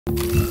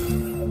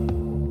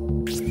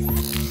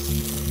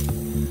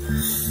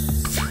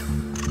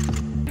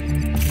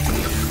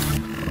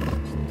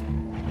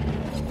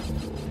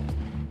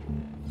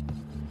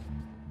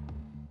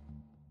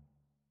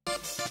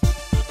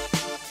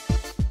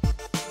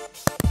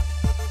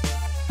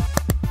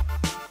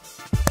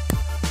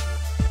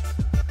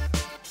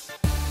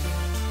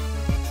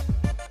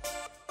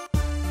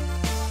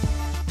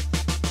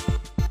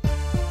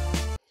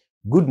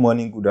Good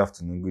morning, good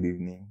afternoon, good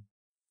evening,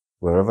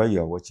 wherever you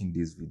are watching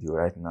this video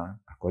right now,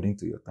 according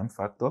to your time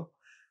factor.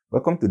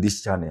 Welcome to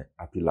this channel,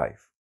 Happy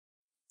Life.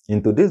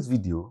 In today's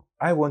video,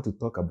 I want to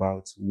talk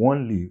about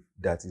one leaf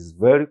that is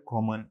very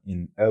common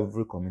in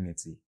every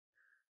community.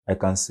 I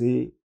can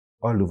say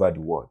all over the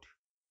world.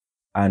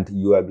 And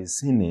you have been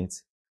seeing it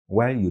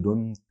while you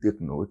don't take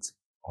note,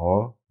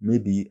 or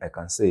maybe I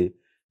can say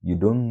you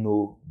don't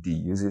know the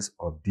uses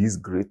of this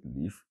great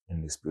leaf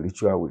in a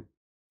spiritual way.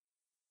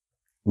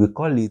 We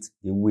call it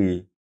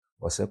Ewe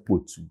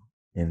OSEPOTU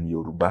in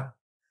Yoruba,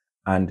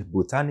 and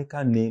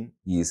botanical name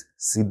is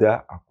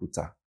Sida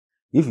Acuta.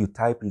 If you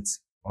type it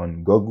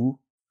on Google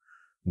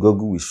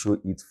will show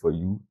it for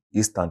you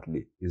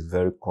instantly. It's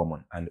very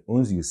common, and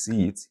once you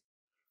see it,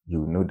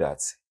 you know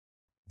that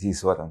this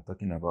is what I'm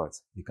talking about.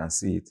 You can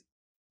see it.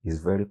 It's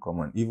very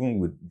common. Even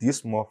with this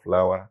small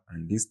flower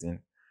and this thing,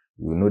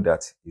 you know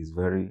that it's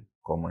very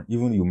common.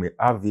 Even you may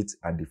have it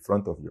at the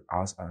front of your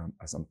house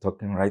as I'm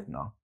talking right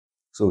now.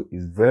 So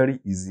it's very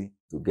easy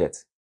to get.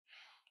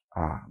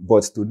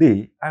 But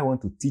today, I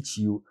want to teach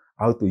you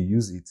how to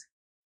use it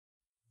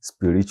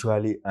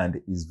spiritually,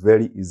 and it's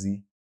very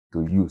easy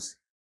to use.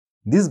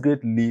 This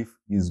great leaf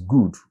is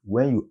good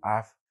when you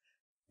have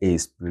a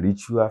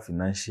spiritual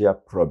financial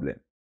problem.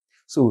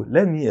 So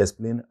let me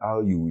explain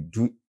how you will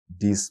do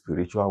this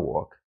spiritual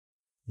work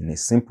in a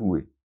simple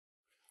way.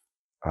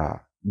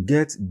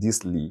 Get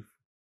this leaf,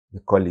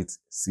 we call it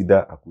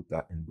Sida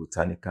Acuta in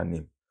botanical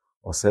name,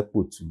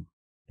 OSEPOTU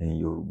in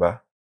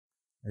Yoruba.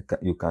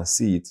 You can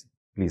see it.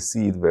 Please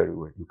see it very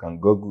well. You can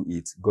Google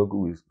it.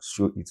 Google will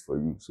show it for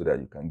you so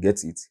that you can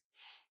get it.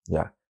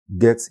 Yeah,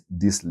 get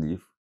this leaf.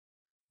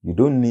 You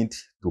don't need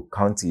to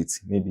count it.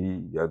 Maybe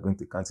you are going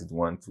to count it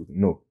 1, 2.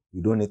 No,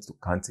 you don't need to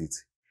count it.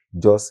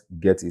 Just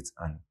get it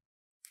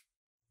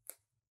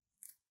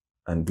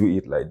and do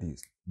it like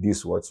this. This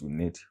is what you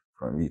need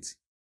from it.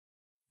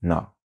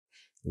 Now,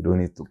 you don't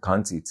need to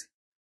count it.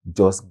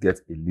 Just get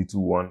a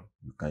little one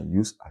you can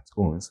use at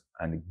home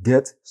and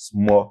get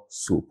small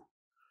soap.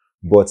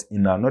 But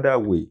in another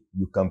way,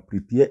 you can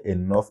prepare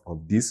enough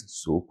of this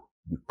soap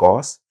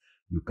because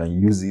you can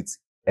use it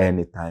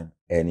anytime,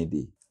 any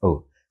day.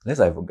 Oh,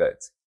 lest I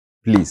forget,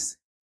 please,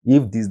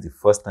 if this is the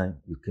first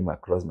time you came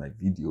across my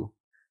video,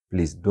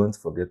 please don't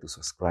forget to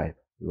subscribe,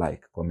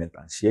 like, comment,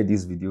 and share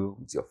this video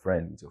with your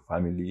friend, with your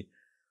family,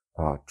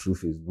 through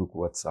Facebook,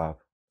 WhatsApp,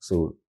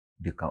 so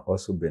they can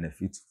also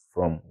benefit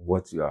from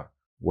what you are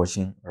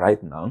watching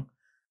right now.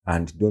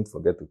 And don't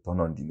forget to turn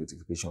on the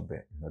notification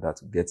bell in order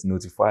to get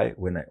notified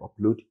when I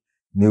upload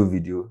new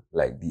video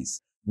like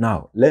this.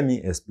 Now, let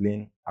me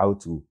explain how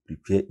to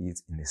prepare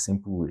it in a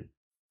simple way.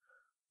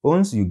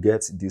 Once you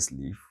get this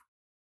leaf,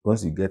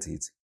 once you get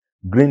it,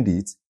 grind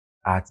it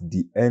at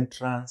the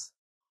entrance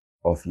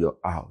of your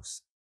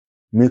house.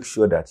 Make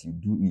sure that you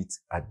do it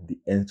at the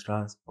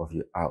entrance of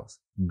your house.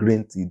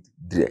 Grind it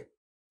there.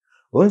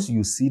 Once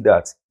you see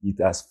that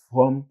it has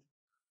formed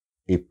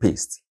a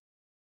paste,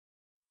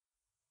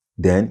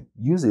 then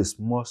use a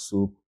small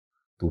soap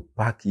to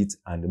pack it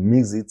and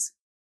mix it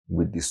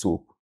with the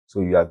soap.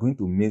 So you are going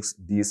to mix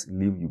this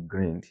leaf you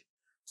grind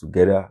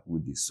together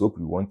with the soap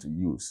you want to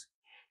use.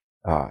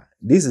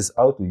 This is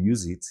how to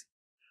use it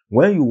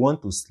when you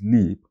want to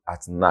sleep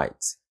at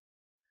night,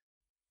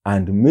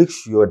 and make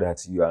sure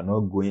that you are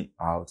not going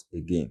out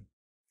again.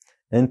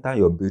 Enter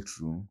your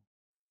bedroom.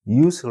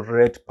 Use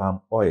red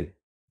palm oil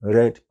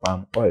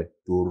to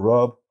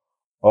rub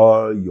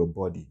all your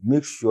body.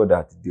 Make sure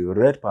that the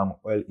red palm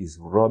oil is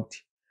rubbed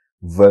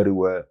very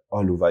well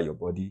all over your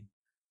body.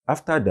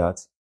 After that,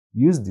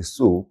 use the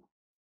soap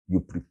you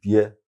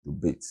prepare to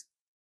bathe.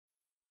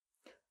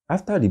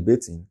 After the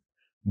bathing,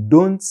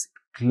 don't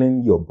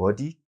clean your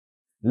body.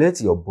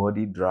 Let your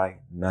body dry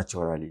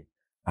naturally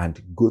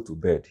and go to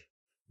bed.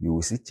 You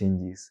will see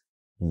changes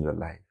in your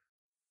life.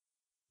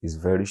 It's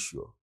very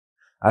sure.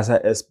 As I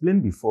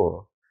explained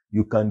before,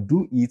 you can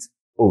do it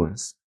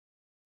once.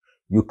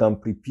 You can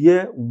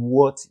prepare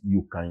what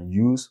you can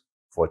use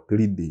for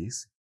 3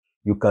 days.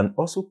 You can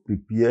also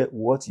prepare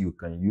what you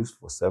can use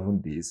for 7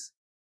 days.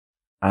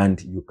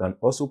 And you can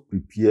also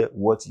prepare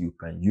what you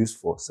can use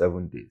for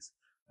 7 days.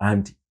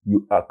 And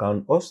you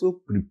can also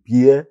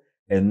prepare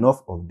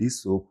enough of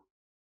this soap.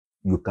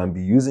 You can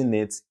be using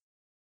it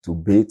to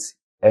bathe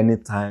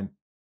anytime,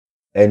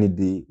 any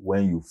day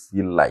when you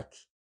feel like.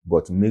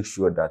 But make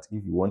sure that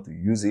if you want to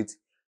use it,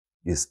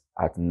 it's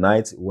at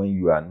night when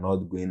you are not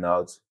going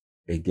out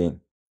again.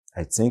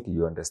 I think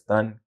you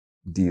understand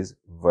this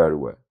very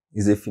well.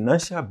 It's a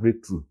financial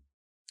breakthrough.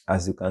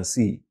 As you can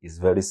see, it's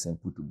very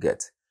simple to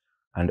get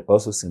and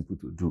also simple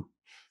to do.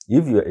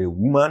 If you're a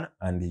woman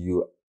and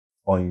you're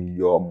on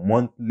your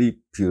monthly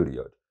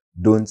period,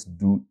 don't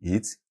do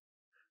it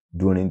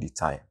during the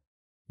time.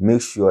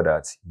 Make sure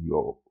that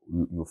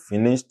you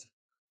finished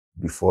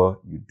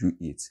before you do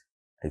it.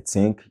 I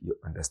think you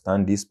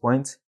understand this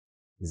point.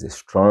 It's a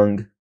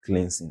strong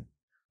cleansing.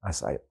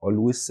 As I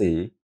always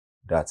say,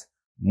 that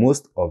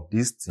most of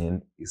this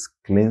thing is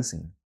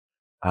cleansing.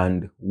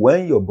 And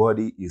when your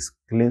body is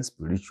clean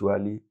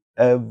spiritually,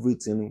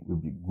 everything will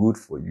be good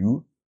for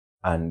you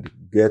and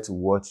get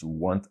what you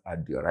want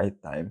at the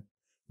right time,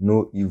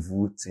 no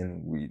evil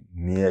thing will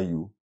near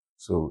you.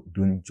 So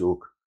don't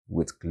joke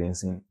with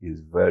cleansing. Is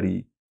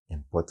very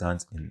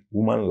important in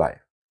human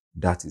life.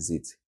 That is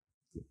it.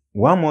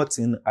 One more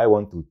thing I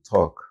want to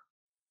talk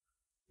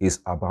is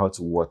about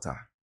water.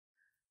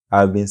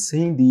 I've been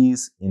saying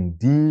this in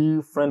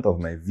different of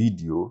my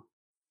video.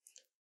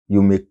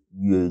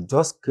 You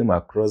just came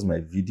across my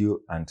video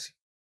and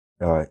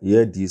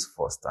hear this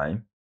first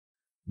time.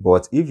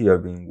 But if you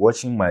have been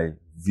watching my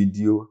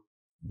video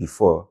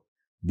before,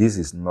 this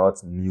is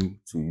not new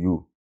to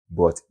you,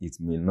 but it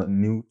may not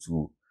new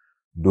to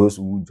those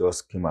who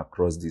just came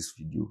across this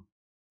video.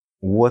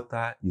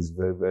 Water is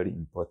very, very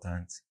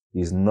important.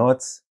 It's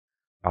not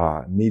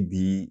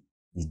maybe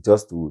it's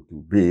just to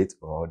bathe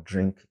or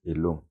drink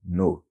alone.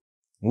 No.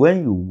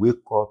 When you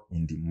wake up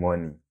in the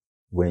morning,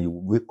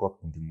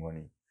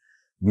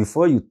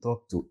 before you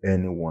talk to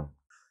anyone,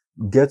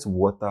 get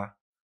water,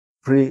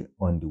 pray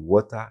on the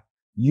water,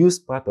 use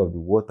part of the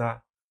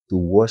water to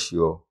wash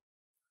your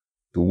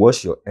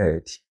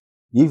head.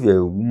 If you're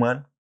a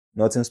woman,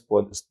 nothing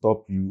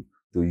stop you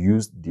to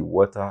use the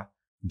water.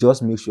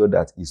 Just make sure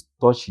that it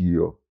touch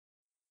your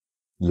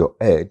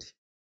head.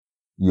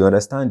 You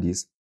understand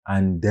this?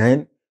 And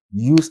then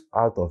use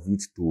out of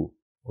it to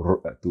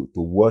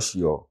wash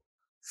your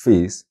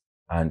face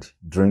and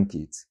drink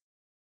it.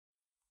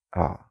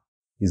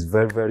 It's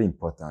very, very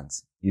important.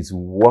 It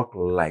work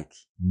like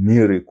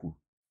miracle.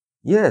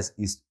 Yes,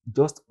 it's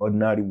just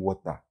ordinary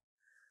water.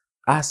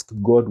 Ask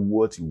God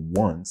what you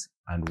want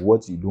and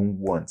what you don't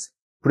want.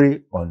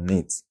 Pray on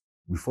it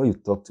before you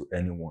talk to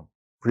anyone.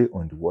 Pray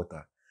on the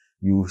water.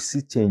 You will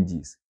see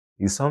changes.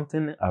 It's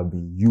something I've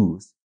been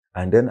used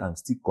and then I'm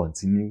still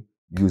continue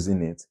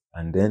using it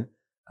and then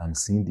I'm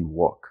seeing the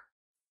work.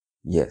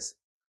 Yes,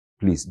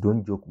 please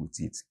don't joke with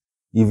it.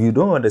 If you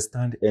don't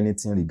understand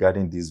anything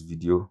regarding this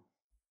video,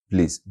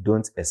 please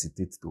don't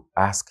hesitate to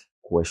ask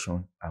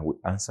questions and we'll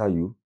answer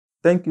you.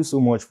 Thank you so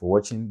much for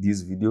watching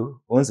this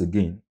video. Once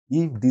again,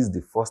 if this is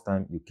the first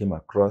time you came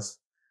across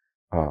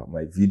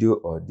my video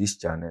or this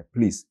channel,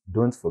 please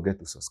don't forget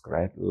to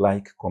subscribe,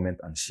 like, comment,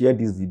 and share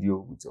this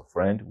video with your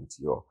friend, with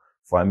your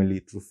family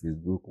through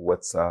Facebook,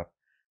 WhatsApp,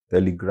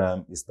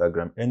 Telegram,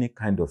 Instagram, any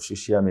kind of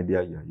social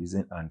media you are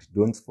using. And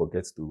don't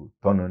forget to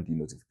turn on the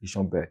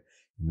notification bell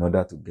in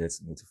order to get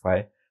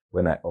notified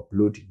when I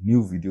upload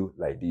new video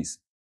like this.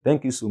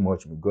 Thank you so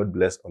much. May God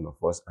bless all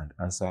of us and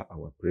answer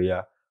our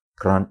prayer,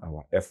 crown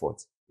our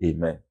efforts.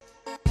 Amen.